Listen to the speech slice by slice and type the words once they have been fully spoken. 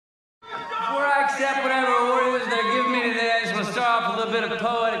accept whatever orders they're giving me today. I just want to start off with a little bit of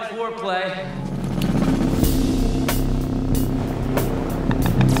poetic foreplay.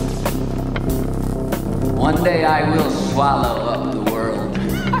 One day I will swallow up the world. And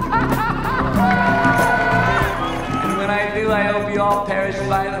when I do, I hope you all perish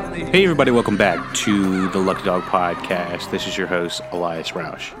violently. Hey everybody, welcome back to the Lucky Dog Podcast. This is your host, Elias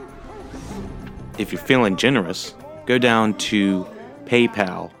Roush. If you're feeling generous, go down to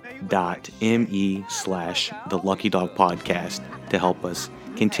paypal.me/the Lucky Dog Podcast to help us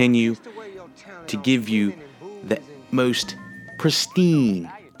continue to give you the most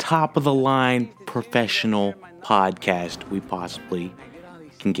pristine, top-of-the-line, professional podcast we possibly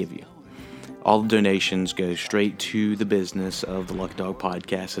can give you. All the donations go straight to the business of the Lucky Dog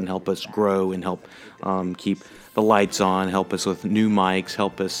Podcast and help us grow and help keep the lights on, help us with new mics,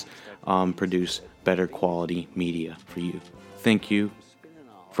 help us produce better quality media for you. Thank you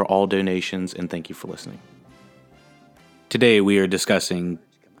for all donations and thank you for listening. Today we are discussing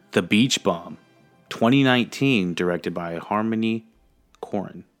The Beach Bum, 2019, directed by Harmony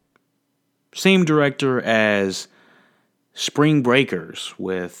Korine. Same director as Spring Breakers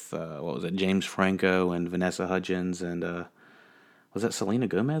with, James Franco and Vanessa Hudgens, and was that Selena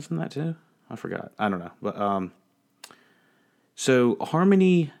Gomez in that too? I forgot. I don't know. But so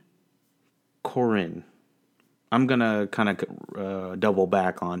Harmony Korine, I'm going to kind of double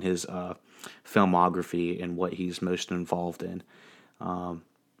back on his filmography and what he's most involved in.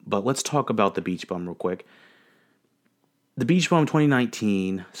 But let's talk about The Beach Bum real quick. The Beach Bum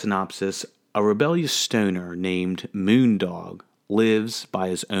 2019 synopsis: a rebellious stoner named Moondog lives by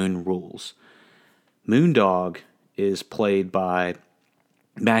his own rules. Moondog is played by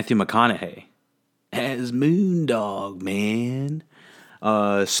Matthew McConaughey as Moondog, man.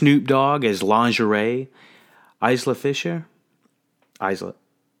 Snoop Dogg as Lingerie. Isla Fisher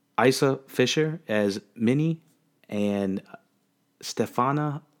as Minnie, and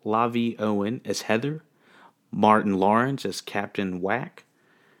Stefana Lavi Owen as Heather, Martin Lawrence as Captain Whack,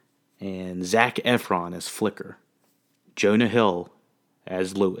 and Zac Efron as Flicker, Jonah Hill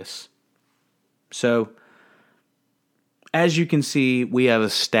as Lewis. So, as you can see, we have a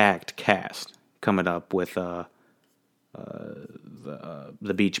stacked cast coming up with the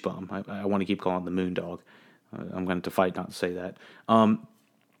Beach Bum. I want to keep calling it the Moondog. I'm going to fight not to say that.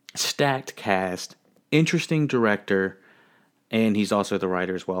 Stacked cast, interesting director, and he's also the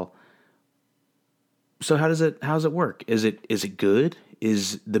writer as well. So how does it work? Is it good?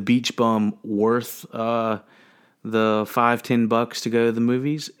 Is The Beach Bum worth the $5-10 to go to the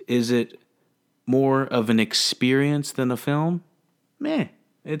movies? Is it more of an experience than a film? Meh.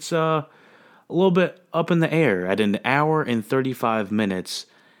 It's a little bit up in the air. At an hour and 35 minutes,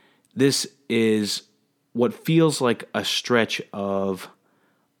 this is what feels like a stretch of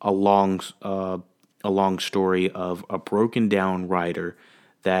a long story of a broken down writer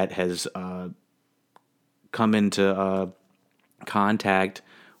that has come into contact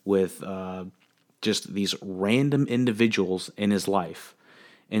with just these random individuals in his life.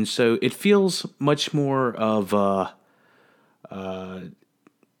 And so it feels much more of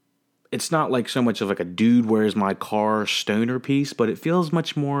it's not like so much of like a dude, where's my car stoner piece, but it feels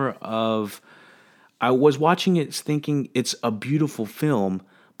much more of, I was watching it thinking it's a beautiful film,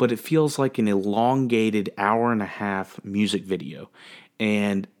 but it feels like an elongated hour and a half music video.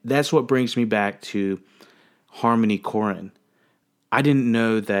 And that's what brings me back to Harmony Korine. I didn't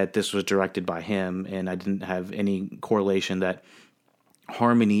know that this was directed by him, and I didn't have any correlation that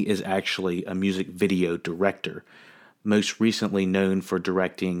Harmony is actually a music video director, most recently known for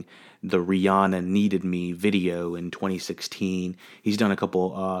directing the Rihanna Needed Me video in 2016. He's done a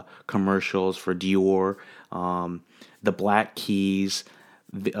couple commercials for Dior, the Black Keys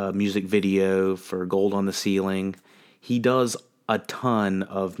music video for Gold on the Ceiling. He does a ton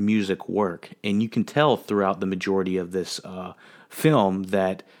of music work, and you can tell throughout the majority of this film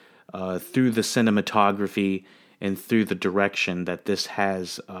that through the cinematography and through the direction that this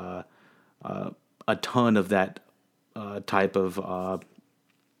has a ton of that type of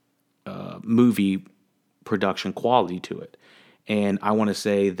movie production quality to it. And I want to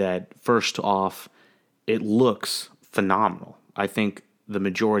say that first off, it looks phenomenal. I think the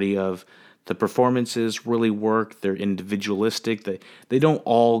majority of the performances really work. They're individualistic. They don't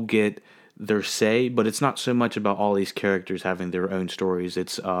all get their say, but it's not so much about all these characters having their own stories.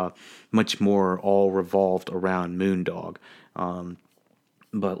 It's much more all revolved around Moondog.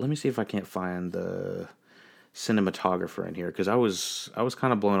 But let me see if I can't find the cinematographer in here, because I was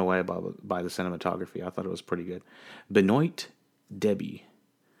kind of blown away by the cinematography. I thought it was pretty good. Benoit Debie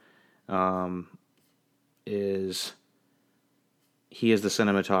is he is the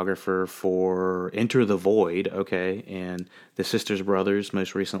cinematographer for Enter the Void, okay, and The Sisters Brothers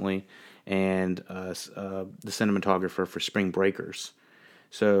most recently, and the cinematographer for Spring Breakers.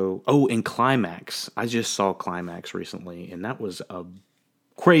 So, and Climax. I just saw Climax recently, and that was a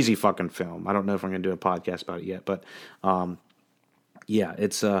crazy fucking film. I don't know if I'm going to do a podcast about it yet, but yeah,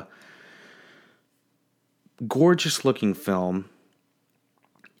 it's a gorgeous looking film,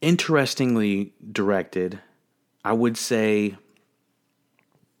 interestingly directed. I would say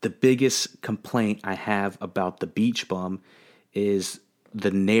the biggest complaint I have about The Beach Bum is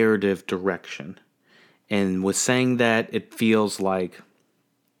the narrative direction. And with saying that, it feels like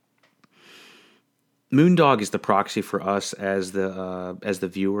Moondog is the proxy for us as the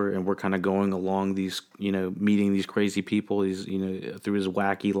viewer, and we're kind of going along these, meeting these crazy people, through his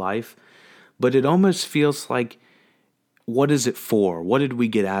wacky life. But it almost feels like, what is it for? What did we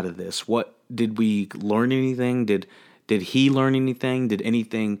get out of this? What did we learn anything? Did he learn anything? Did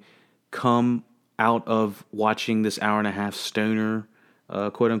anything come out of watching this hour and a half stoner,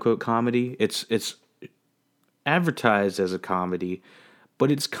 quote unquote comedy? It's advertised as a comedy,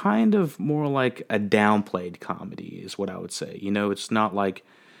 but it's kind of more like a downplayed comedy, is what I would say. It's not like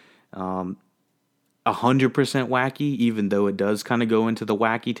 100% wacky, even though it does kind of go into the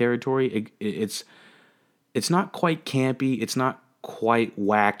wacky territory. It's not quite campy. It's not quite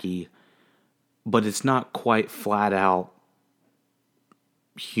wacky, but it's not quite flat out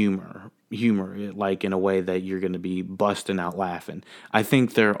humor, like in a way that you're going to be busting out laughing. I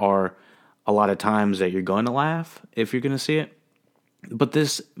think there are a lot of times that you're going to laugh if you're going to see it. But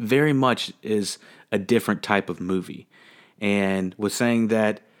this very much is a different type of movie. And with saying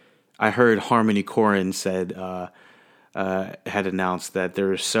that, I heard Harmony Korine had announced that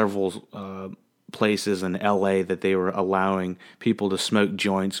there are several places in LA that they were allowing people to smoke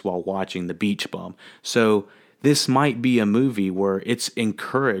joints while watching The Beach Bum. So this might be a movie where it's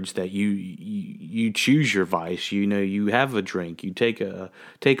encouraged that you choose your vice. You have a drink, you take a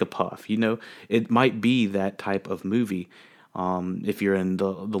puff. It might be that type of movie. If you're in the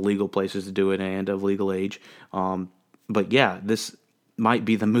legal places to do it and of legal age. But yeah, this might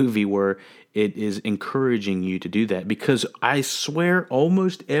be the movie where it is encouraging you to do that, because I swear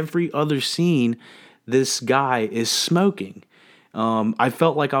almost every other scene, this guy is smoking. I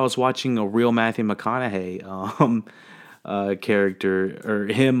felt like I was watching a real Matthew McConaughey character, or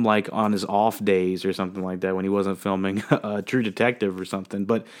him like on his off days or something like that when he wasn't filming True Detective or something.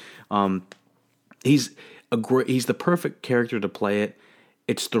 But he's the perfect character to play it.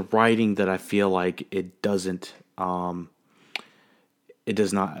 It's the writing that I feel like it does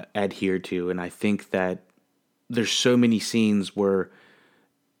not adhere to, and I think that there's so many scenes where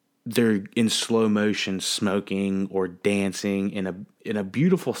they're in slow motion smoking or dancing in a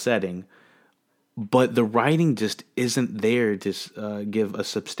beautiful setting, but the writing just isn't there to give a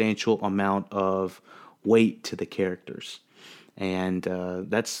substantial amount of weight to the characters. And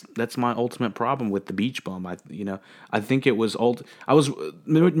that's my ultimate problem with The Beach Bum. I think it was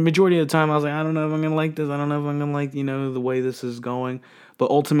majority of the time I was like, I don't know if I'm gonna like this. I don't know if I'm gonna like the way this is going. But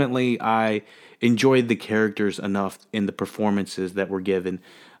ultimately, I enjoyed the characters enough in the performances that were given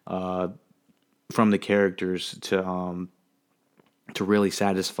from the characters to really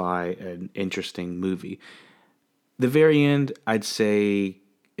satisfy an interesting movie. The very end, I'd say,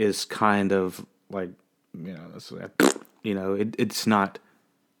 is kind of like it's not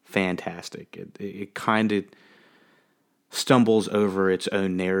fantastic. It kind of stumbles over its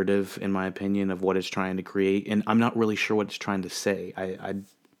own narrative, in my opinion, of what it's trying to create. And I'm not really sure what it's trying to say. I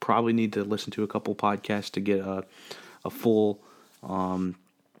probably need to listen to a couple podcasts to get a full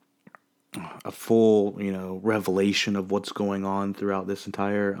revelation of what's going on throughout this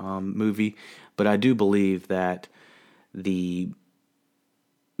entire movie. But I do believe that the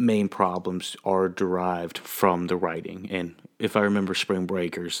main problems are derived from the writing. And if I remember Spring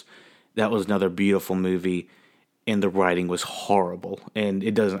Breakers, that was another beautiful movie, and the writing was horrible, and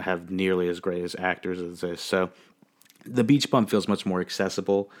it doesn't have nearly as great as actors as this. So The Beach Bum feels much more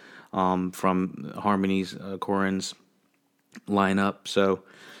accessible from Harmony's Korine's lineup. So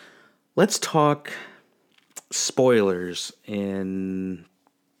let's talk spoilers in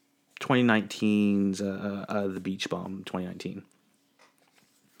 2019's The Beach Bum 2019.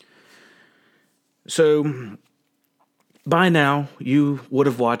 So by now, you would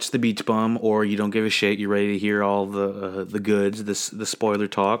have watched The Beach Bum, or you don't give a shit. You're ready to hear all the goods, the spoiler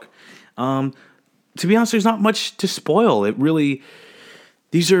talk. To be honest, there's not much to spoil.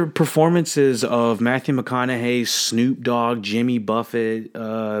 These are performances of Matthew McConaughey, Snoop Dogg, Jimmy Buffett,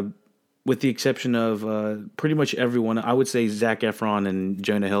 with the exception of pretty much everyone. I would say Zac Efron and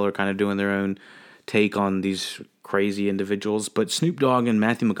Jonah Hill are kind of doing their own take on these crazy individuals. But Snoop Dogg and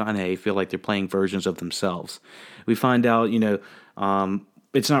Matthew McConaughey feel like they're playing versions of themselves. We find out,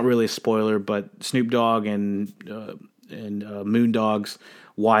 it's not really a spoiler, but Snoop Dogg and Moondog's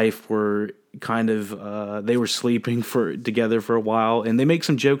wife were kind of they were sleeping together for a while, and they make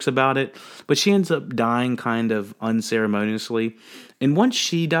some jokes about it, but she ends up dying kind of unceremoniously. And once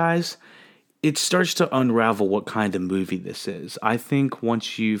she dies, it starts to unravel what kind of movie this is. I think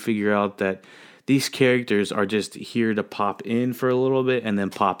once you figure out that these characters are just here to pop in for a little bit and then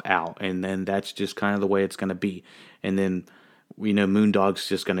pop out, and then that's just kind of the way it's going to be. And then Moondog's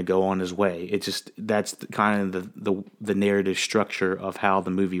just going to go on his way. That's kind of the narrative structure of how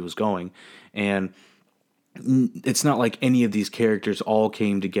the movie was going. And it's not like any of these characters all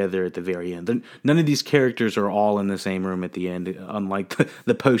came together at the very end. None of these characters are all in the same room at the end, unlike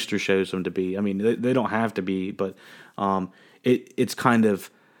the poster shows them to be. I mean, they don't have to be, but it's kind of,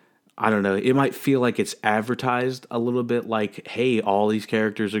 I don't know, it might feel like it's advertised a little bit like, hey, all these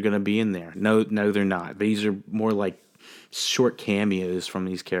characters are going to be in there. No, they're not. These are more like short cameos from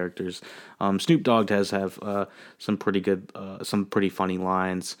these characters. Snoop Dogg does have some pretty good, some pretty funny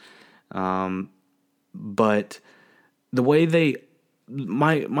lines. But the way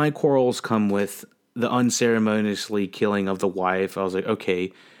my quarrels come with the unceremoniously killing of the wife. I was like,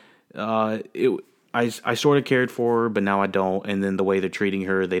 okay, I sort of cared for her, but now I don't. And then the way they're treating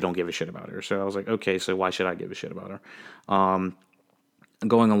her, they don't give a shit about her. So I was like, okay, so why should I give a shit about her?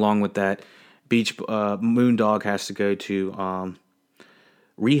 Going along with that, Moondog has to go to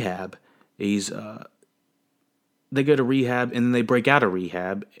rehab. They go to rehab, and then they break out of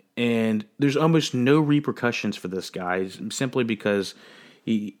rehab, and there's almost no repercussions for this guy, simply because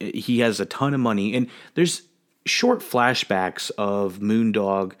he has a ton of money. And there's short flashbacks of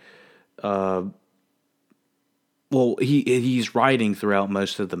Moondog. He's writing throughout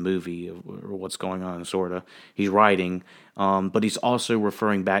most of the movie, or what's going on, sort of. He's writing, but he's also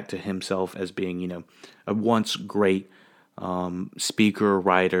referring back to himself as being, a once great speaker,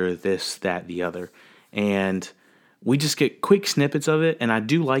 writer, this, that, the other. And we just get quick snippets of it, and I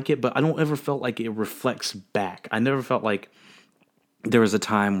do like it, but I don't ever felt like it reflects back. I never felt like there was a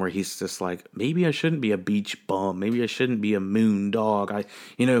time where he's just like, maybe I shouldn't be a beach bum. Maybe I shouldn't be a moon dog.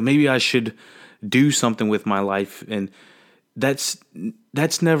 Maybe I should do something with my life. And that's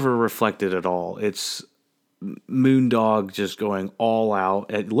never reflected at all. It's Moondog just going all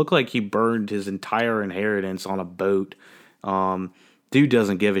out. It looked like he burned his entire inheritance on a boat. Dude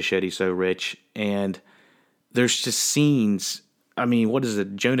doesn't give a shit. He's so rich. And there's just scenes. I mean, what is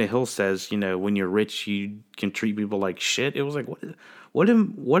it? Jonah Hill says, when you're rich, you can treat people like shit. It was like, what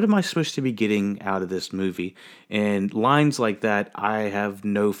am I supposed to be getting out of this movie? And lines like that, I have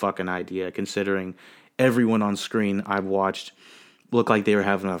no fucking idea, considering everyone on screen I've watched looked like they were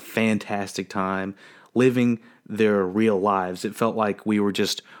having a fantastic time, living their real lives. It felt like we were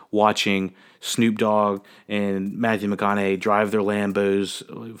just watching Snoop Dogg and Matthew McConaughey drive their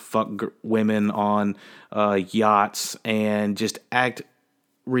Lambos, fuck women on yachts, and just act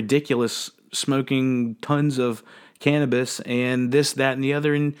ridiculous, smoking tons of cannabis and this, that, and the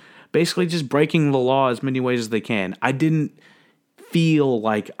other, and basically just breaking the law as many ways as they can. I didn't feel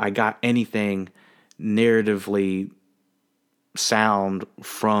like I got anything narratively sound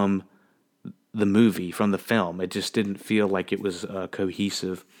from the movie, from the film. It just didn't feel like it was a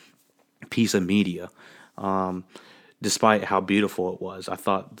cohesive piece of media, despite how beautiful it was. I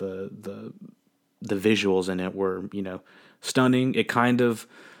thought the visuals in it were, stunning. It kind of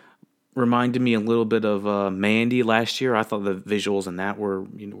reminded me a little bit of Mandy last year. I thought the visuals in that were,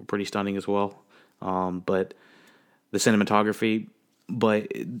 were pretty stunning as well. But the cinematography,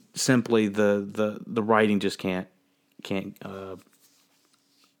 but simply the writing just can't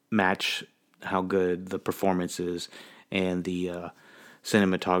match how good the performance is and the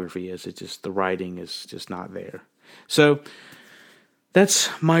cinematography is. It's just, the writing is just not there. So that's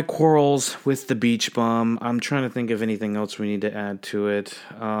my quarrels with The Beach Bum. I'm trying to think of anything else we need to add to it.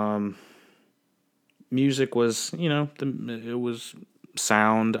 Music was, it was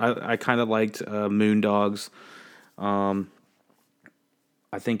sound. I kind of liked Moondog's. I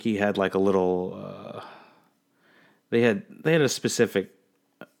think he had like a little. They had a specific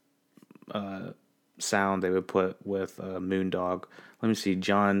sound they would put with Moondog. Let me see.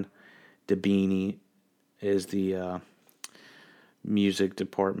 John DeBeanie is the music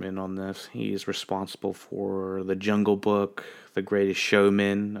department on this. He is responsible for The Jungle Book, The Greatest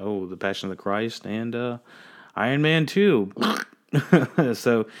Showman, The Passion of the Christ, and Iron Man 2.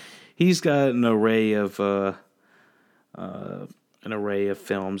 So he's got an array of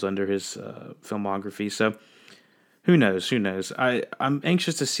films under his filmography. So Who knows? I'm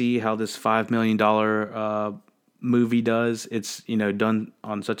anxious to see how this $5 million movie does. It's, done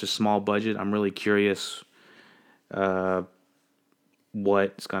on such a small budget. I'm really curious what's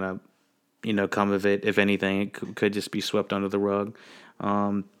going to, come of it. If anything, it could just be swept under the rug.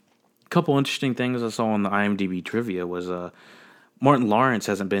 A couple interesting things I saw on the IMDb trivia was Martin Lawrence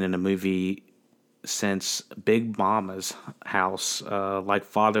hasn't been in a movie since Big Mama's House, Like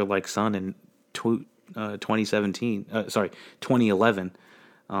Father, Like Son in 2011,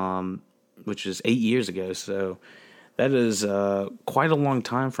 which is 8 years ago. So that is quite a long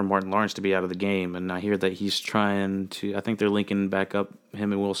time for Martin Lawrence to be out of the game. And I hear that he's trying to, I think they're linking back up,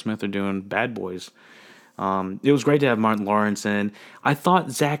 him and Will Smith are doing Bad Boys. It was great to have Martin Lawrence in. I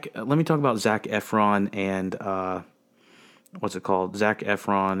thought let me talk about Zac Efron and, Zac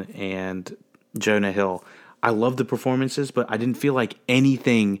Efron and Jonah Hill. I love the performances, but I didn't feel like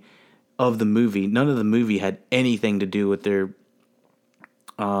anything of the movie, none of the movie had anything to do with their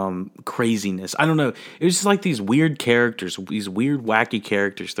craziness. I don't know. It was just like these weird characters, these weird, wacky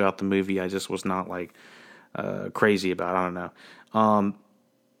characters throughout the movie. I just was not like crazy about. I don't know.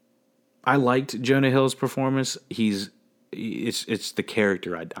 I liked Jonah Hill's performance. It's the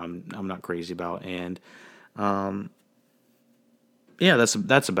character I'm not crazy about, and yeah, that's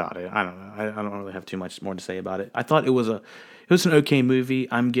about it. I don't know. I don't really have too much more to say about it. I thought it was an okay movie.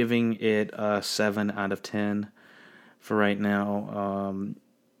 I'm giving it a 7 out of 10 for right now.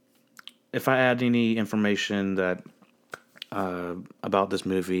 If I add any information that about this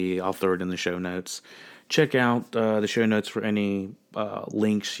movie, I'll throw it in the show notes. Check out the show notes for any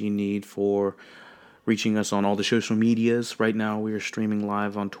links you need for reaching us on all the social medias. Right now, we are streaming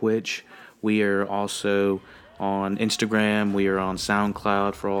live on Twitch. We are also on Instagram. We are on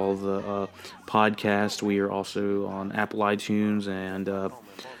SoundCloud for all the podcasts. We are also on Apple iTunes, and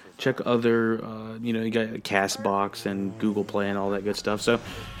check other, you got CastBox and Google Play and all that good stuff. So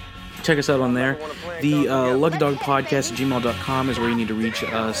check us out on there. The LuckyDogPodcast@gmail.com is where you need to reach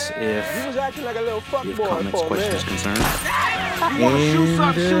us if you have comments, questions, concerns.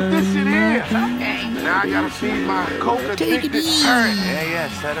 Shoot this shit here. Now I gotta feed my coke-addicted parrot. Yeah,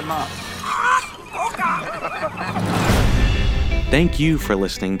 set him up. Thank you for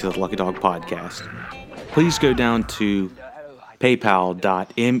listening to the Lucky Dog Podcast. Please go down to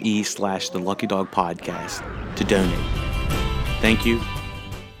paypal.me/the Lucky Dog Podcast to donate. Thank you,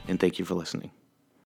 and thank you for listening.